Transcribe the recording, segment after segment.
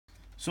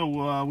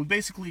So we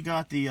basically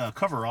got the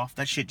cover off.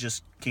 That shit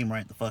just came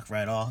right the fuck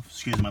right off.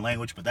 Excuse my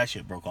language, but that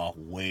shit broke off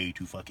way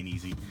too fucking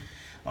easy.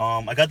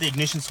 I got the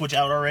ignition switch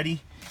out already.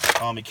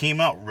 It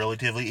came out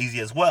relatively easy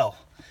as well.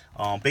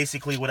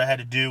 Basically what I had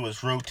to do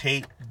was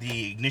rotate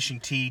the ignition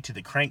key to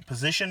the crank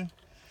position.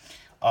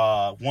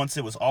 Once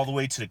it was all the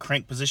way to the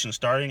crank position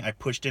starting, I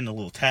pushed in the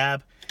little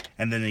tab,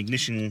 and then the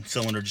ignition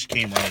cylinder just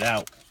came right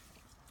out.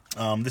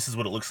 This is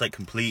what it looks like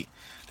complete.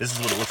 This is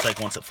what it looks like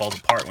once it falls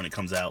apart when it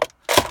comes out.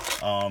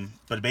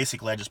 But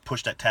basically I just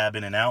pushed that tab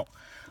in and out.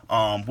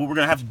 What we're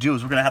gonna have to do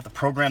is we're gonna have to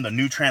program the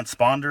new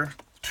transponder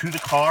to the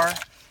car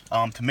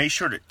to make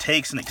sure that it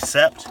takes and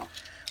accept.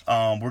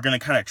 We're gonna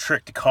kind of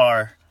trick the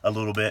car a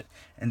little bit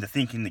into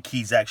thinking the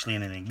key's actually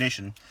in an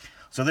ignition.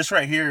 So this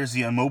right here is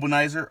the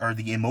immobilizer, or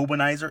the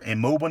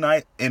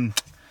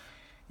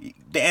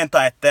the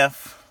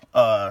anti-theft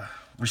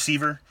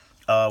receiver,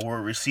 where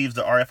it receives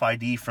the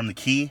RFID from the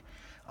key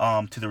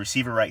to the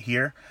receiver right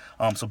here.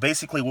 So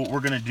basically what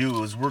we're going to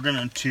do is we're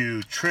going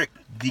to trick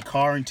the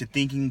car into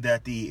thinking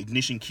that the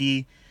ignition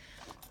key,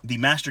 the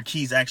master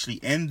key, is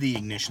actually in the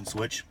ignition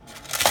switch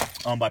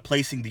by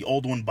placing the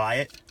old one by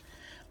it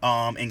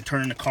and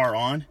turning the car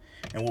on.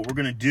 And what we're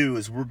going to do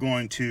is we're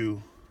going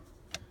to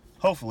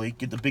hopefully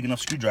get the big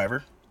enough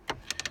screwdriver,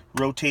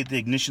 rotate the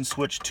ignition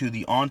switch to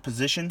the on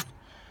position,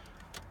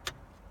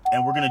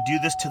 and we're going to do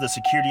this till the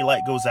security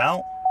light goes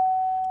out.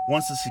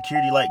 Once the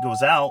security light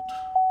goes out,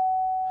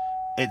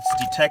 it's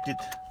detected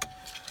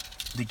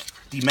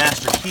the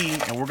master key,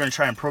 and we're going to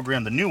try and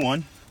program the new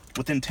one.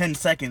 Within 10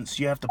 seconds,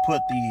 you have to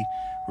put the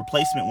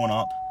replacement one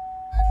up.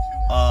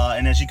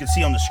 And as you can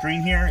see on the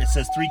screen here, it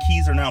says 3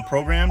 keys are now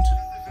programmed.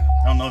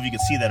 I don't know if you can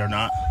see that or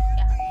not.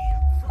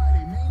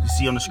 You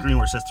see on the screen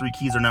where it says 3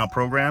 keys are now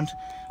programmed.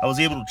 I was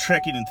able to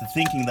trick it into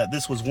thinking that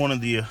this was one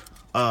of the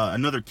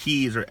another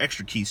keys or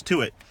extra keys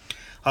to it.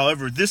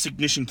 However, this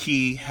ignition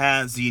key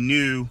has the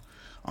new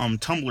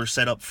tumbler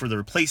set up for the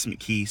replacement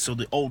key, so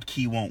the old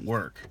key won't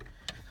work.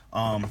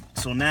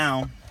 So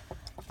now,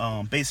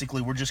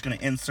 basically, we're just going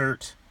to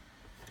insert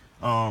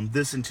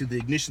this into the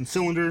ignition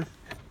cylinder.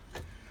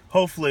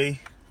 Hopefully,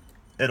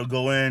 it'll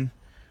go in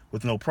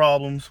with no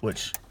problems,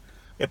 which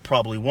it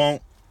probably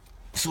won't.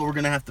 So we're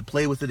going to have to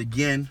play with it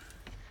again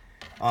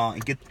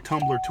and get the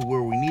tumbler to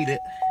where we need it,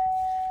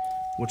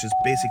 which is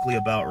basically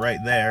about right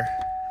there.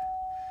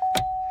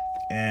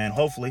 And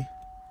hopefully,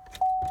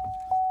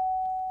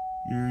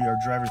 your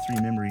driver 3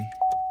 memory.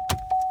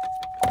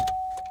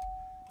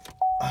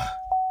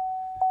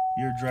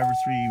 Your driver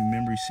 3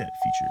 memory set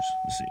features.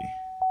 Let's see.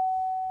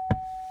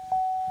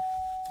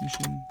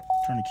 Mission.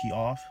 Turn the key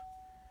off.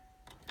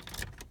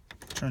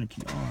 Turn the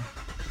key on.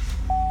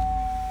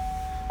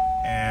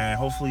 And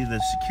hopefully the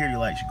security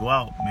light should go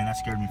out. Man, that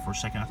scared me for a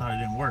second. I thought it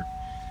didn't work.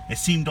 It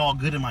seemed all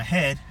good in my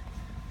head.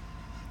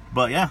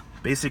 But yeah,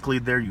 basically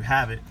there you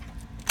have it.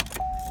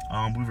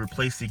 We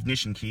replaced the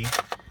ignition key.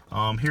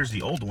 Here's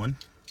the old one.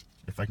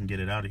 If I can get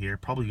it out of here.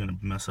 Probably going to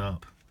mess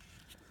up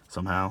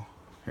somehow.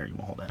 Here, you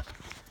won't hold that.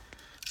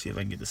 See if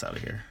I can get this out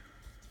of here.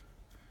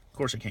 Of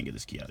course I can't get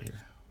this key out of here.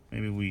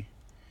 Maybe we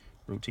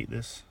rotate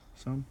this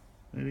some,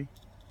 maybe.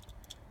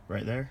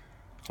 Right there.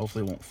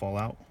 Hopefully it won't fall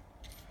out.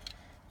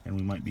 And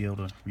we might be able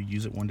to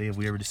reuse it one day if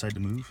we ever decide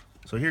to move.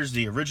 So here's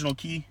the original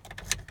key.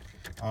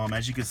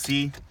 As you can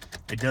see,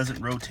 it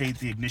doesn't rotate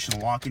the ignition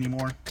lock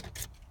anymore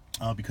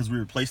because we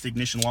replaced the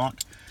ignition lock.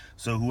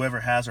 So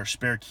whoever has our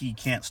spare key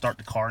can't start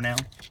the car now.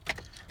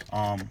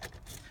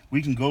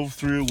 We can go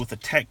through with a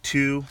Tech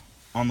 2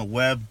 on the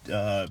web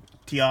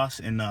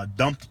kiosk and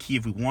dump the key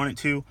if we wanted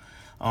to.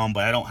 But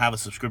I don't have a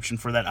subscription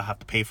for that. I'll have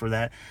to pay for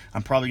that.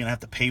 I'm probably going to have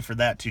to pay for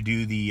that to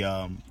do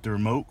the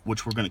remote,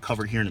 which we're going to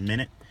cover here in a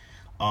minute.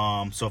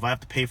 So if I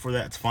have to pay for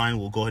that, it's fine.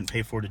 We'll go ahead and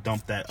pay for it to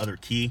dump that other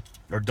key,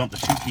 or dump the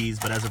 2 keys.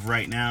 But as of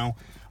right now,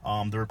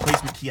 the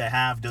replacement key I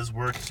have does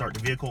work to start the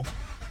vehicle.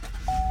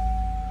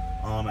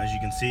 As you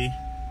can see,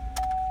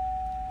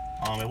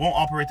 it won't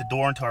operate the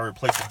door until I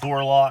replace the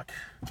door lock,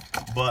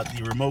 but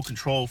the remote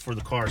control for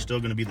the car is still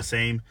going to be the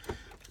same.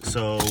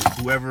 So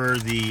whoever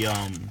the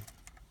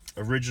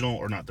original,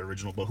 or not the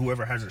original, but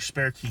whoever has their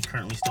spare key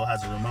currently still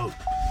has a remote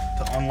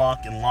to unlock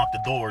and lock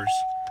the doors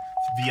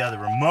via the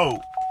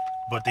remote.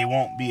 But they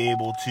won't be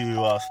able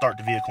to start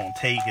the vehicle and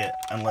take it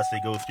unless they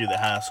go through the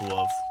hassle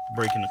of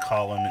breaking the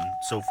column and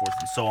so forth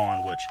and so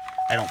on, which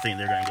I don't think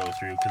they're going to go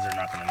through because they're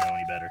not going to know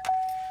any better.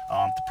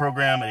 To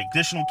program an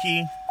additional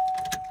key,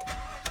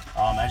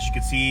 as you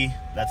can see,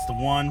 that's the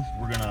one.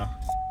 We're going to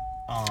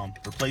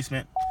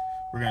replacement.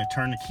 We're going to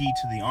turn the key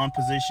to the on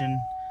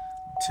position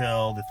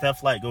till the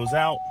theft light goes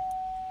out.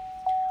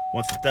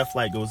 Once the theft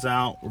light goes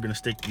out, we're going to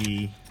stick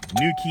the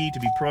new key to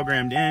be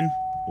programmed in.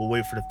 We'll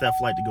wait for the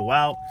theft light to go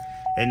out.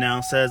 It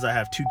now says I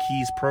have 2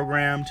 keys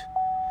programmed.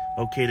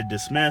 Okay to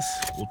dismiss.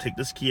 We'll take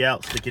this key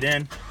out, stick it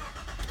in.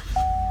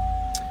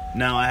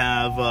 Now I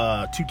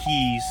have 2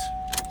 keys,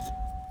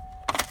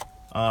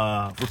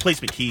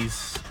 replacement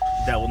keys,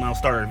 that will now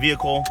start our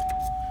vehicle.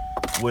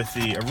 With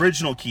the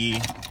original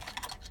key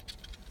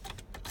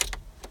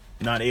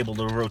not able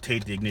to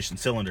rotate the ignition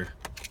cylinder.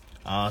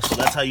 So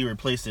that's how you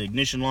replace the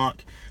ignition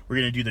lock. We're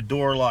gonna do the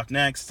door lock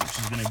next, which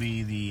is gonna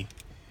be the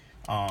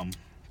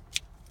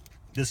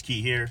this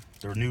key here.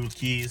 They're new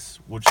keys,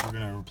 which we're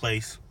gonna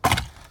replace.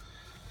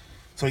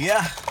 So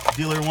yeah,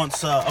 dealer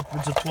wants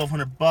upwards of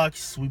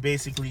 $1,200. We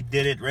basically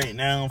did it right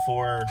now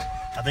for,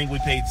 I think we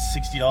paid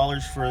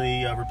 $60 for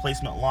the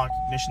replacement lock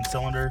ignition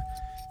cylinder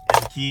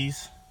and the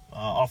keys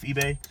off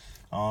eBay.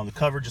 The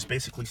cover just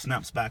basically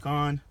snaps back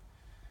on.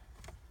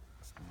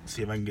 Let's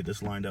see if I can get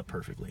this lined up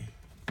perfectly.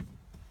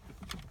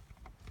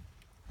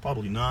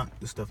 Probably not.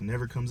 This stuff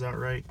never comes out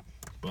right,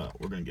 but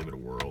we're gonna give it a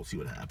whirl, see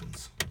what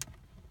happens.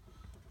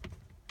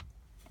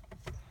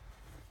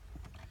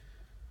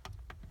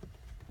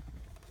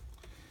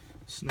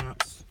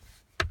 Snaps,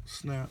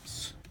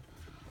 snaps.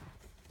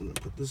 We're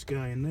gonna put this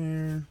guy in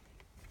there.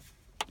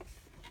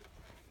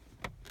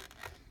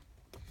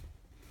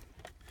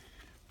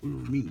 We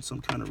were meeting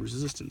some kind of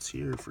resistance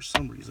here for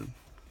some reason.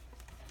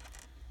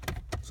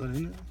 Is that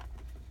in there?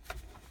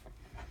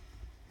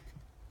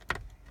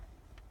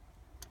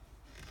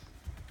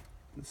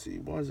 Let's see,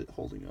 why is it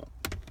holding up?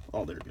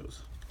 Oh, there it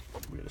goes.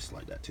 We're gonna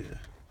slide that to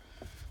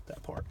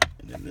that part,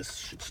 and then this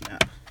should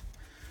snap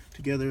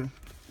together,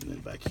 and then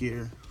back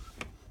here.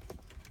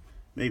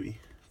 Maybe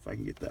if I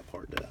can get that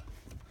part to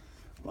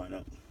line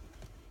up.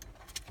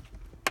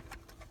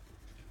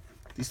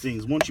 These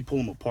things, once you pull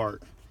them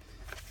apart,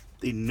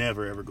 they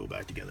never ever go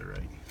back together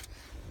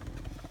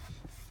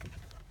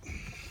right.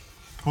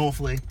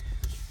 Hopefully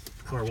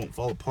the car won't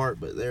fall apart,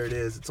 but there it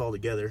is, it's all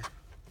together.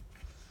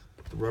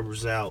 The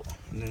rubber's out,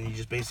 and then you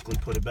just basically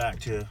put it back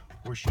to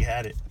where she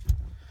had it.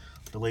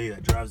 The lady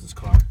that drives this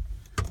car.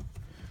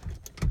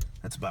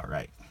 That's about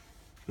right.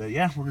 But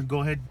yeah, we're gonna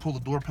go ahead and pull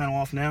the door panel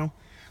off now.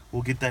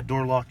 We'll get that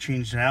door lock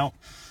changed out,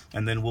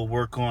 and then we'll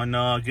work on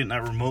getting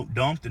that remote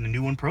dumped and a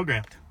new one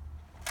programmed.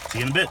 See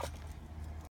you in a bit.